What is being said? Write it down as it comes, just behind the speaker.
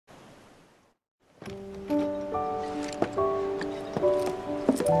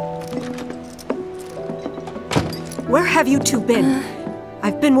Where have you two been?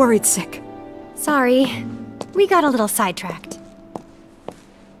 I've been worried sick. Sorry. We got a little sidetracked.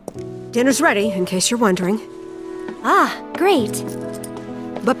 Dinner's ready, in case you're wondering. Ah, great.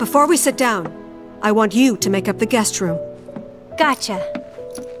 But before we sit down, I want you to make up the guest room. Gotcha.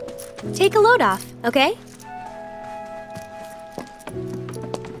 Take a load off, okay?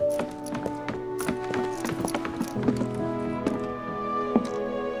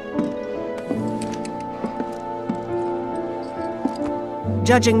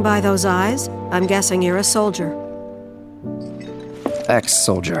 Judging by those eyes, I'm guessing you're a soldier.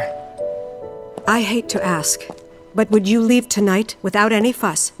 Ex-soldier. I hate to ask, but would you leave tonight without any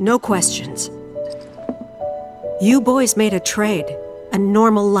fuss, no questions? You boys made a trade, a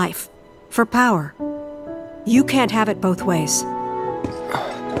normal life, for power. You can't have it both ways.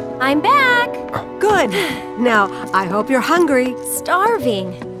 I'm back! Good! Now, I hope you're hungry.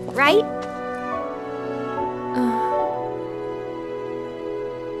 Starving, right?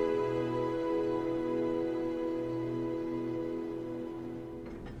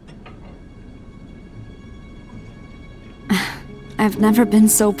 I've never been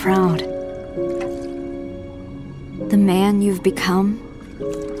so proud. The man you've become?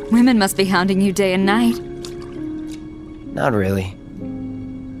 Women must be hounding you day and night. Not really.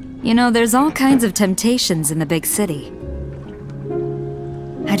 You know, there's all kinds of temptations in the big city.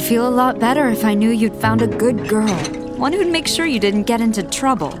 I'd feel a lot better if I knew you'd found a good girl. One who'd make sure you didn't get into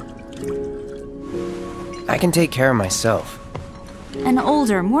trouble. I can take care of myself. An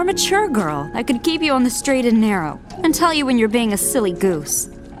older, more mature girl that could keep you on the straight and narrow and tell you when you're being a silly goose.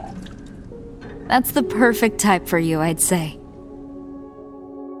 That's the perfect type for you, I'd say.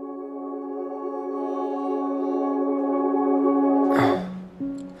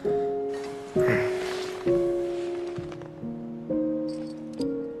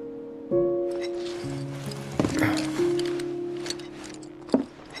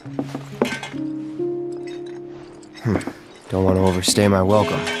 Don't want to overstay my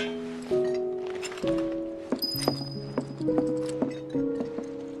welcome.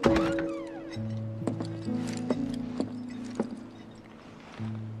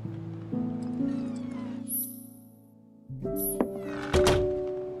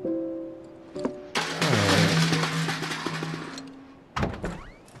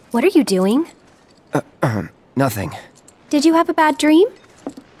 What are you doing? Nothing. Did you have a bad dream?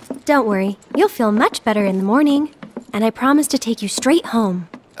 Don't worry, you'll feel much better in the morning. And I promise to take you straight home.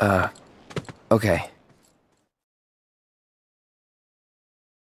 Okay.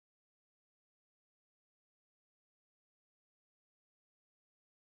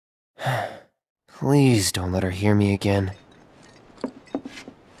 Please don't let her hear me again.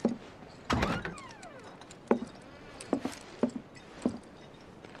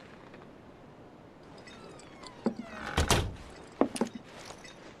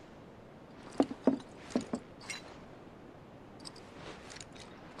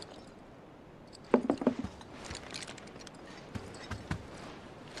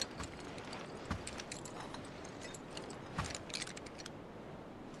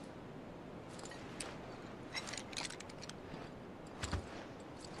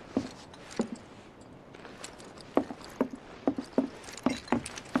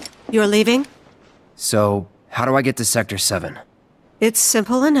 You're leaving? So, how do I get to Sector 7? It's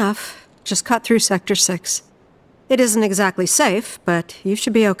simple enough. Just cut through Sector 6. It isn't exactly safe, but you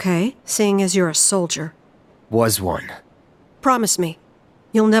should be okay, seeing as you're a soldier. Was one. Promise me,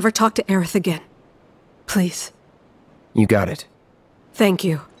 you'll never talk to Aerith again. Please. You got it. Thank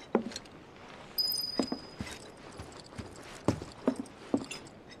you.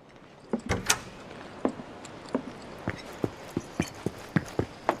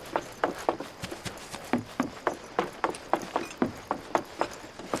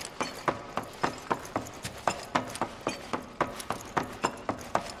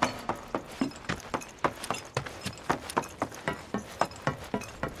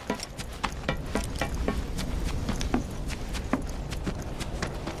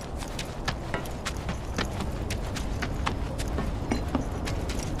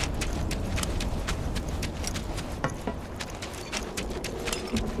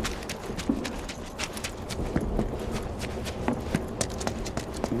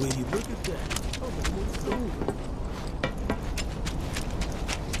 When you look at that, it's over.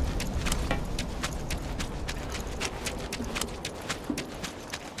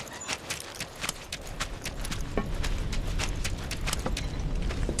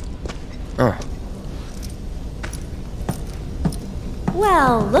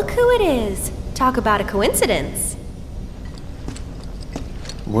 Well, look who it is. Talk about a coincidence.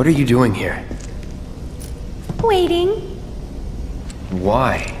 What are you doing here? Waiting.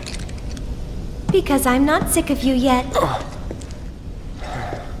 Why? Because I'm not sick of you yet.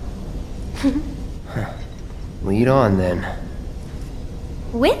 Lead on, then.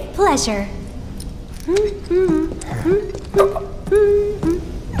 With pleasure.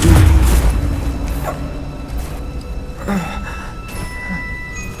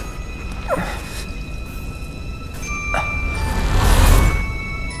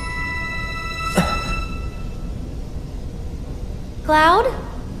 Cloud?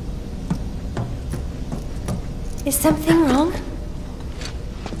 Is something wrong?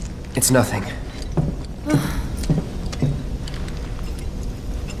 It's nothing.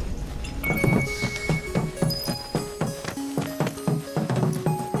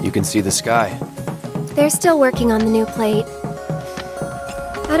 You can see the sky. They're still working on the new plate.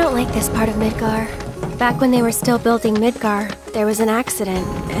 I don't like this part of Midgar. Back when they were still building Midgar, there was an accident,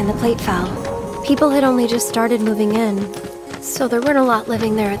 and the plate fell. People had only just started moving in, so there weren't a lot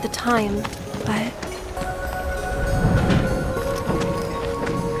living there at the time, but...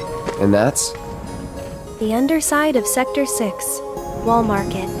 And that's? The underside of Sector 6, Wall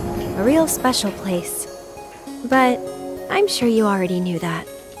Market. A real special place. But I'm sure you already knew that,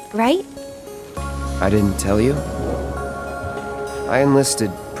 right? I didn't tell you? I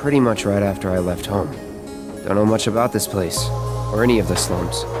enlisted pretty much right after I left home. Don't know much about this place, or any of the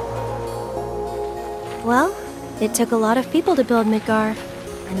slums. Well, it took a lot of people to build Midgar,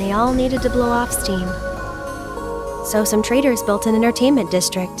 and they all needed to blow off steam. So some traders built an entertainment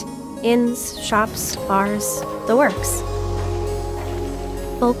district. Inns, shops, bars, the works.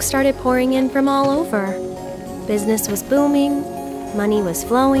 Folks started pouring in from all over. Business was booming, money was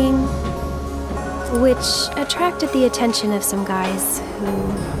flowing, which attracted the attention of some guys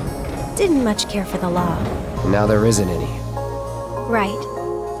who didn't much care for the law. Now there isn't any. Right.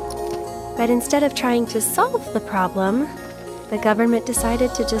 But instead of trying to solve the problem, the government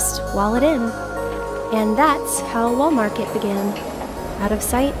decided to just wall it in. And that's how Wall Market began. Out of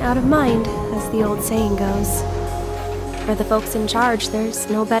sight, out of mind, as the old saying goes. For the folks in charge, there's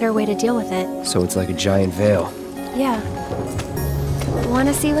no better way to deal with it. So it's like a giant veil. Yeah. Want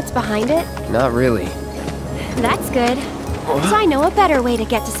to see what's behind it? Not really. That's good. So I know a better way to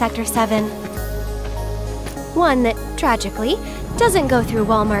get to Sector 7. One that, tragically, doesn't go through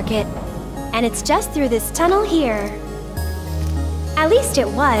Wall Market. And it's just through this tunnel here. At least it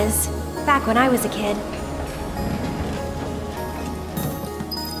was, back when I was a kid.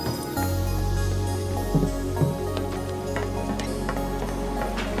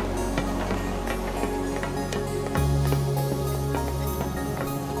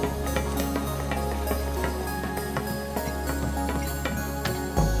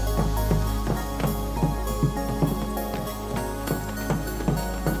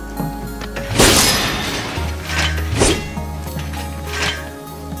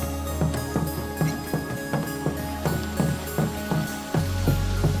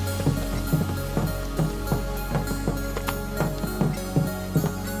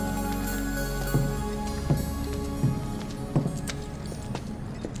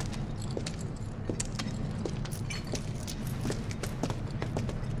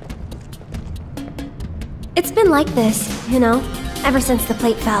 It's been like this, you know, ever since the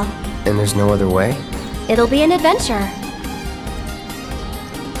plate fell. And there's no other way? It'll be an adventure.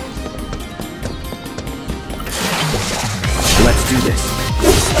 Let's do this.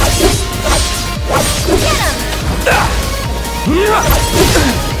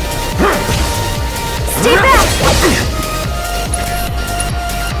 Stay back!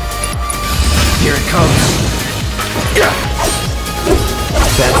 Here it comes.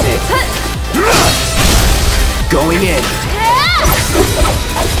 That's it. Going in.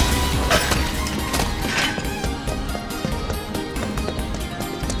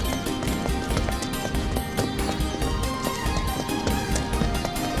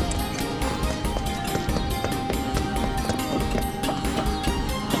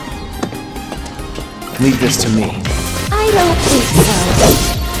 Leave this to me. I don't think so.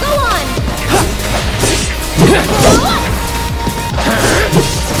 Go on!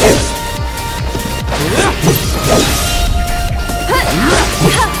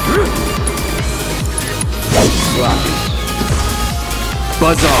 Sloppy.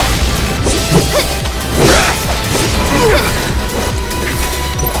 Buzz off.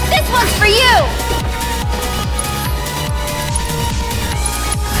 This one's for you!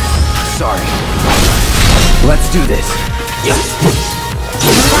 Sorry. Let's do this.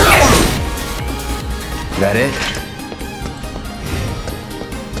 That it?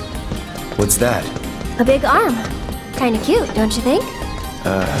 What's that? A big arm. Kinda cute, don't you think?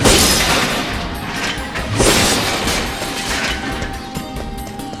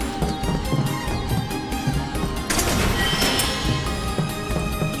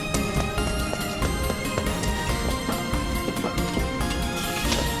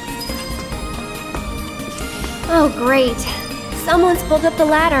 Oh, great. Someone's pulled up the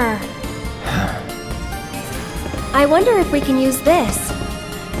ladder. I wonder if we can use this.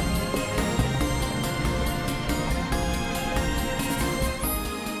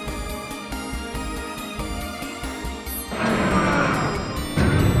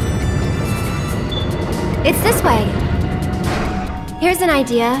 It's this way. Here's an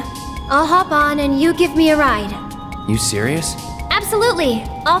idea. I'll hop on and you give me a ride. You serious? Absolutely.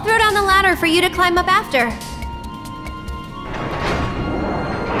 I'll throw down the ladder for you to climb up after.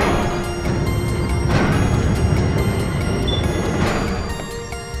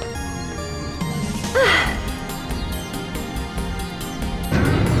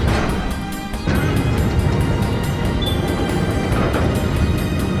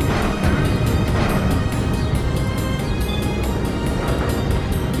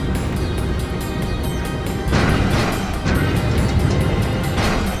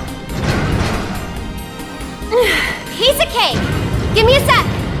 Piece of cake! Give me a sec!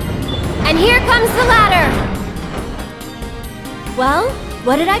 And here comes the ladder! Well,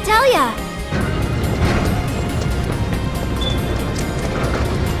 what did I tell ya?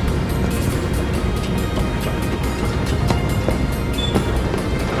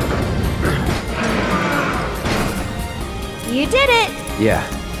 You did it! Yeah.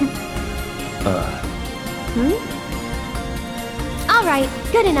 Alright,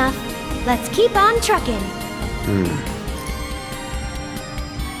 good enough. Let's keep on trucking.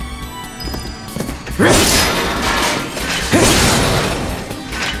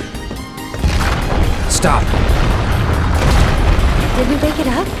 Stop! Did we wake it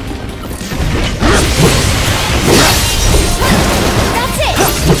up? That's it!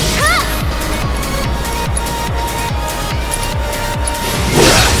 Ha!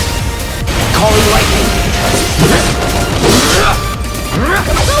 Calling lightning!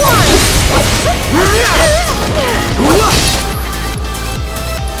 Go on!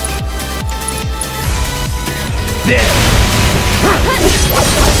 There!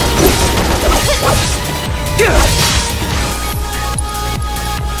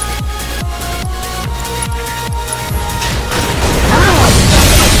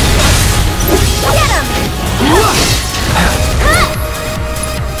 Get him!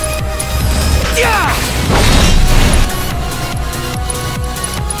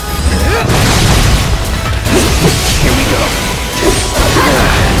 Here we go.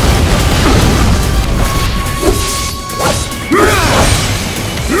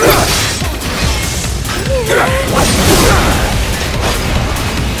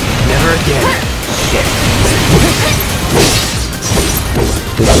 Never again. Shit.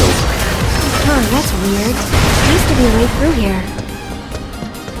 It's over. Huh, that's weird. There used to be a way through here.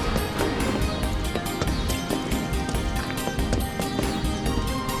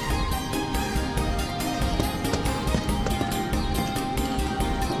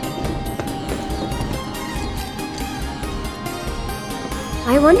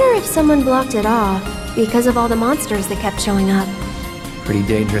 I wonder if someone blocked it off because of all the monsters that kept showing up. Pretty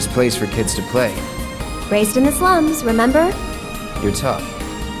dangerous place for kids to play. Raised in the slums, remember? You're tough.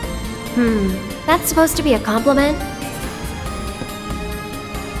 That's supposed to be a compliment?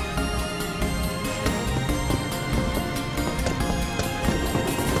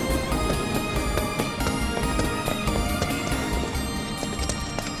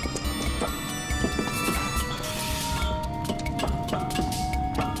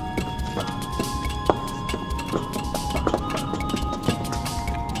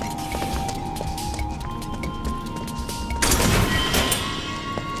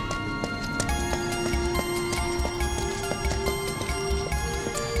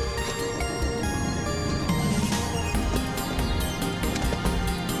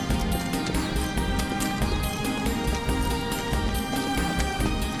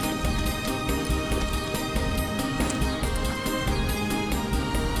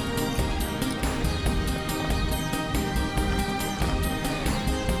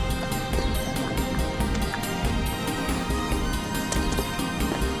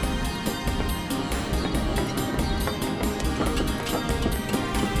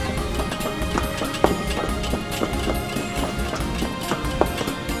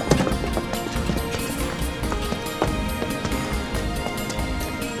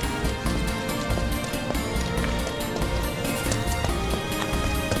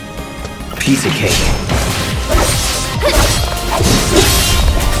 Piece of cake.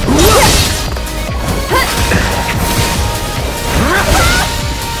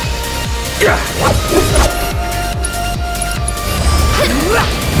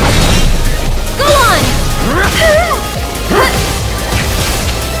 Go on!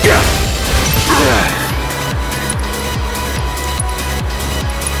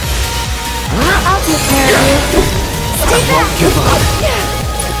 give up.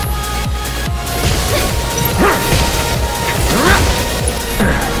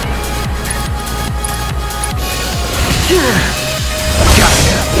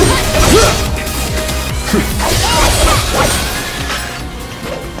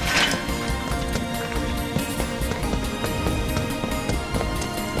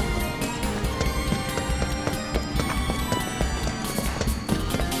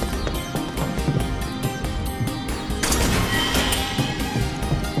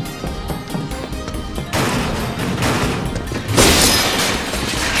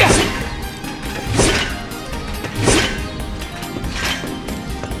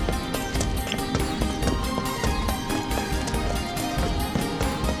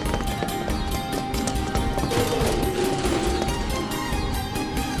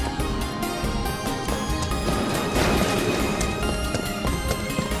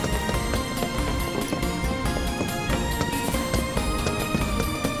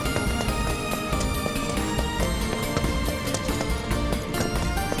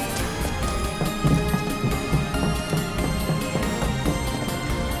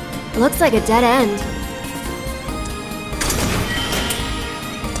 Looks like a dead end.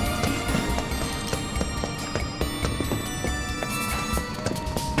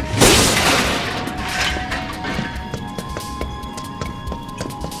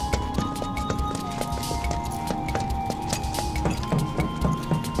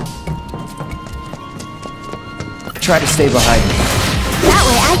 Try to stay behind me. That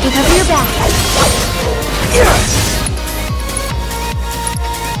way I can cover your back.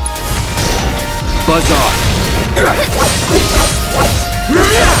 Buzz off.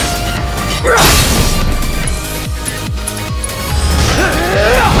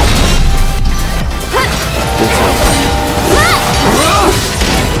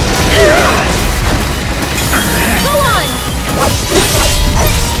 Go on!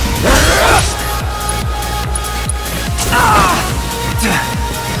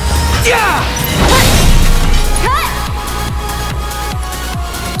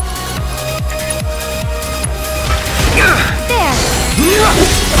 There!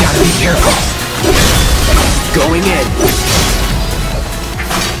 Gotta be careful. Going in.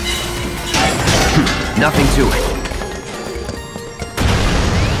 Nothing to it.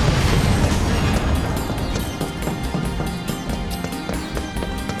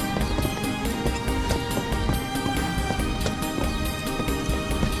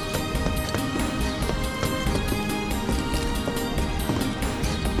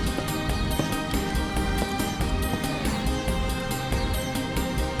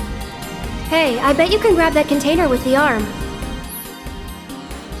 Hey, I bet you can grab that container with the arm.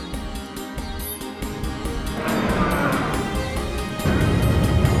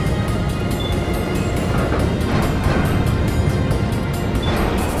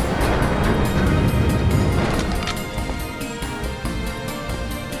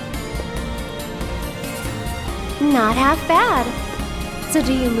 Not half bad. So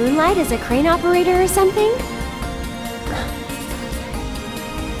do you moonlight as a crane operator or something?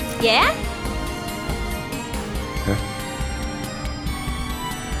 Yeah?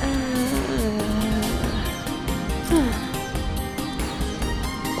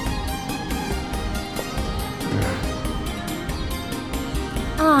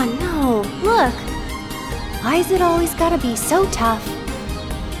 Oh no, look! Why's it always gotta be so tough?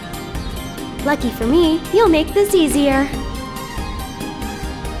 Lucky for me, you'll make this easier.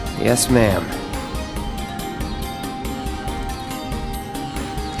 Yes, ma'am.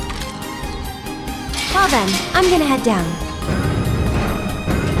 Well then, I'm gonna head down.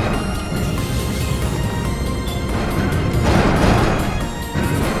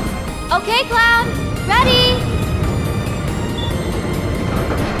 Okay, Cloud! Ready!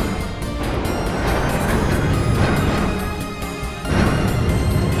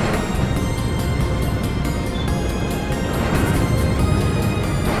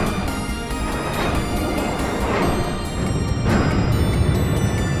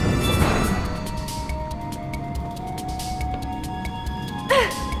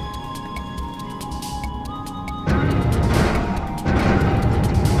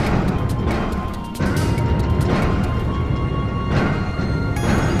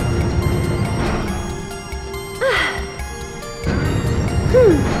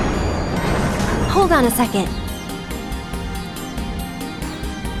 Hold on a second.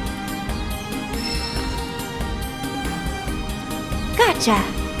 Gotcha!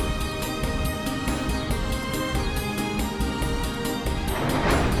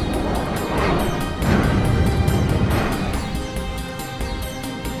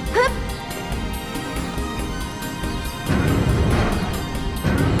 Hup.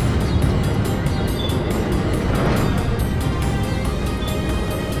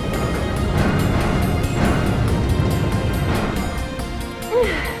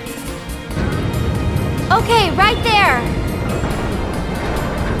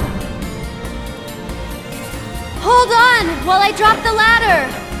 while I drop the ladder!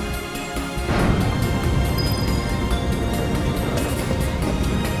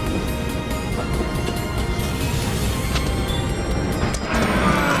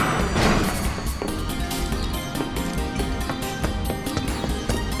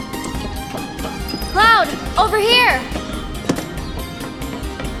 Cloud, over here!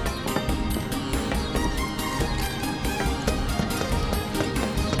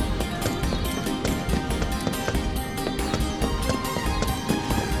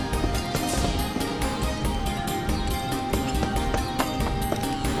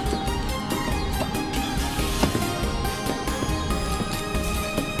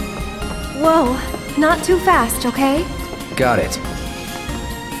 Whoa, not too fast, okay? Got it.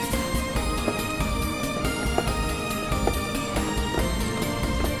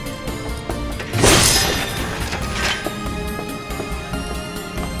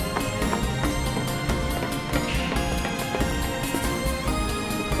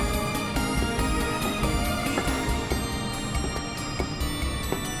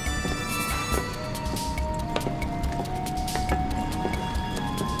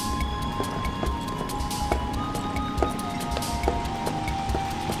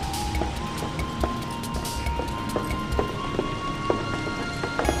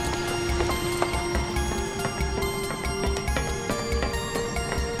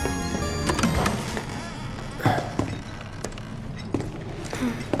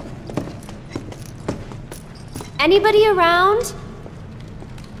 Anybody around?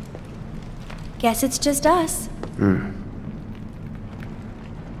 Guess it's just us.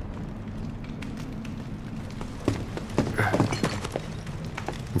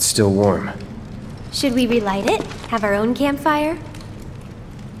 It's still warm. Should we relight it? Have our own campfire?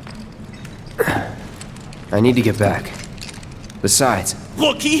 I need to get back. Besides,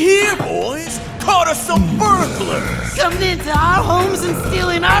 Looky here, boys! Caught us some burglars! Coming into our homes and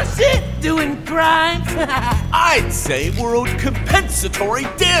stealing our shit? Doing crimes? I'd say we're owed compensatory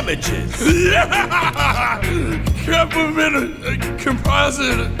damages!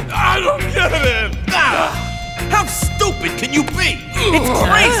 Composite, I don't get it! How stupid can you be? It's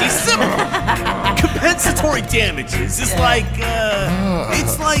crazy simple! Compensatory damages is like,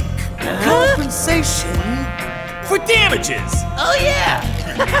 it's like compensation for damages! Oh yeah!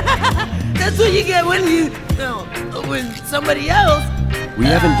 That's what you get when when somebody else... we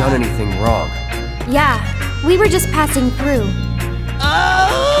haven't done anything wrong. Yeah, we were just passing through.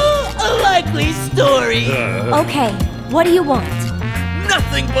 Oh, a likely story! Okay, what do you want?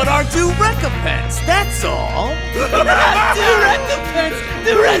 Nothing but our due recompense, that's all! Due recompense!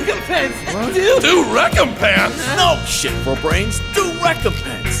 Due recompense? No shit for brains, due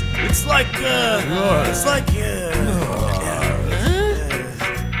recompense! It's like,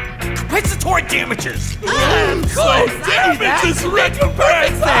 compensatory damages! Of course! Damages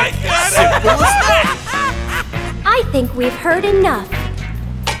recompense! I get it! Simple as that! I think we've heard enough.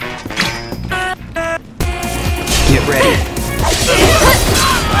 Get ready. See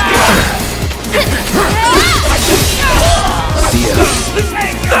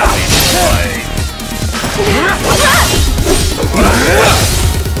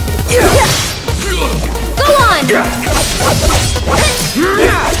ya. Go on!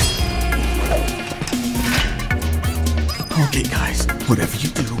 Okay, guys, whatever you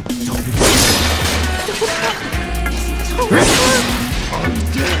do, don't be I'm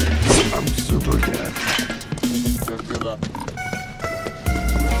dead. I'm super dead. Good luck.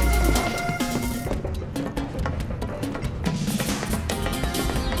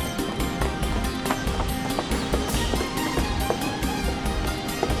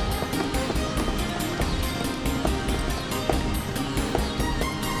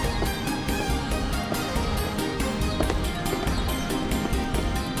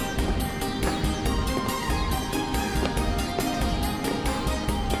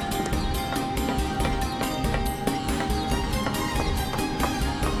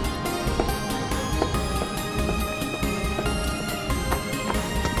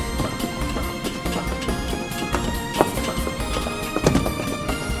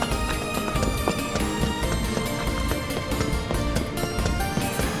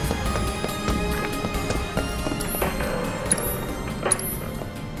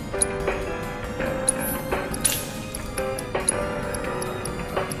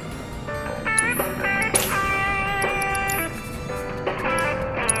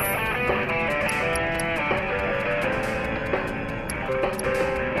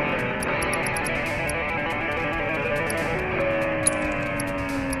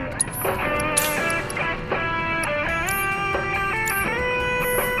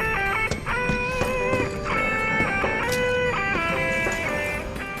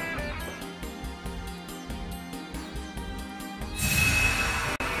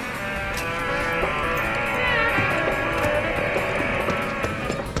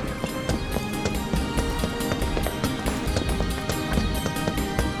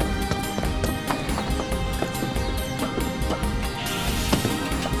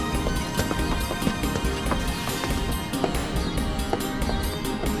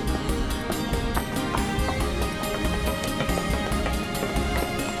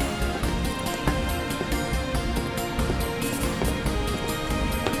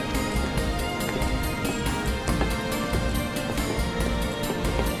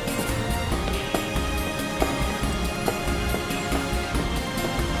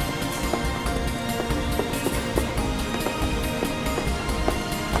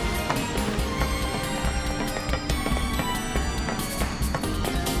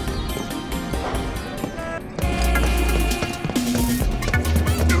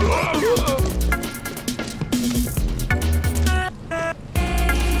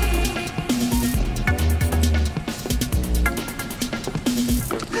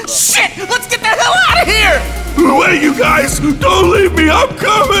 Shit! Let's get the hell out of here! Wait, you guys! Don't leave me! I'm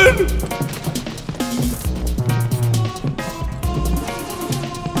coming!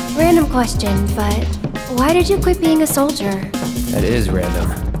 Random question, but why did you quit being a soldier? That is random.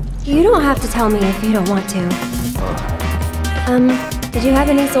 You don't have to tell me if you don't want to. Did you have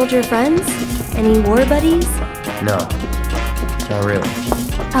any soldier friends? Any war buddies? No. Not really.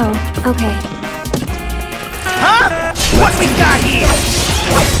 Oh, okay. Huh? What we got here?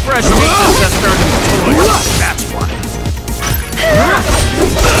 Fresh meat that's starting to toys. That's why. That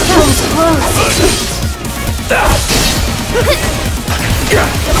was close.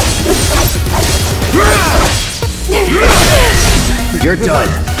 You're done.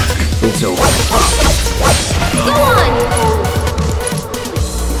 It's over. Go on!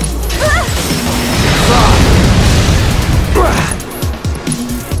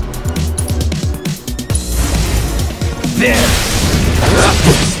 There!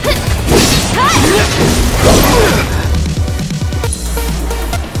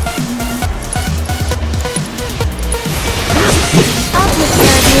 I'll take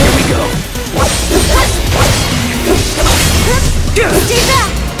care of you. Here we go. Stay back!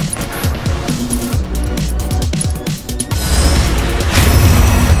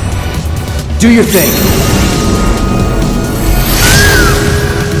 Do your thing.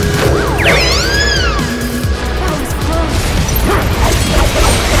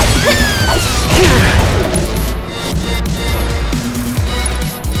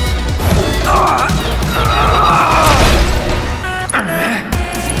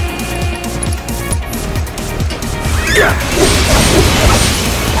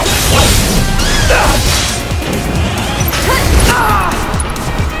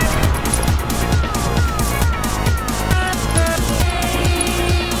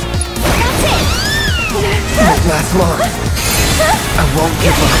 Won't last long. I won't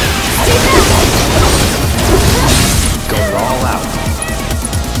give up. Going all out.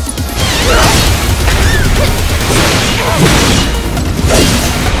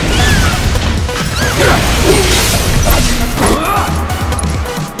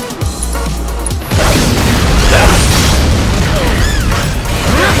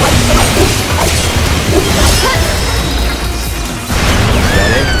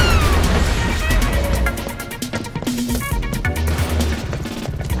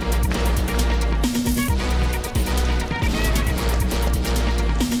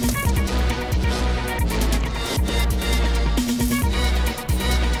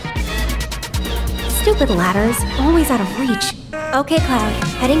 Stupid ladders, always out of reach. Okay, Cloud,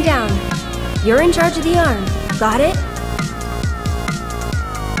 heading down. You're in charge of the arm. Got it?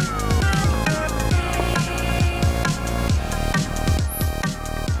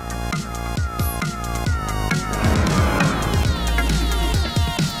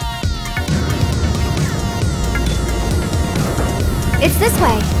 It's this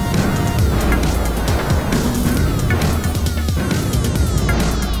way.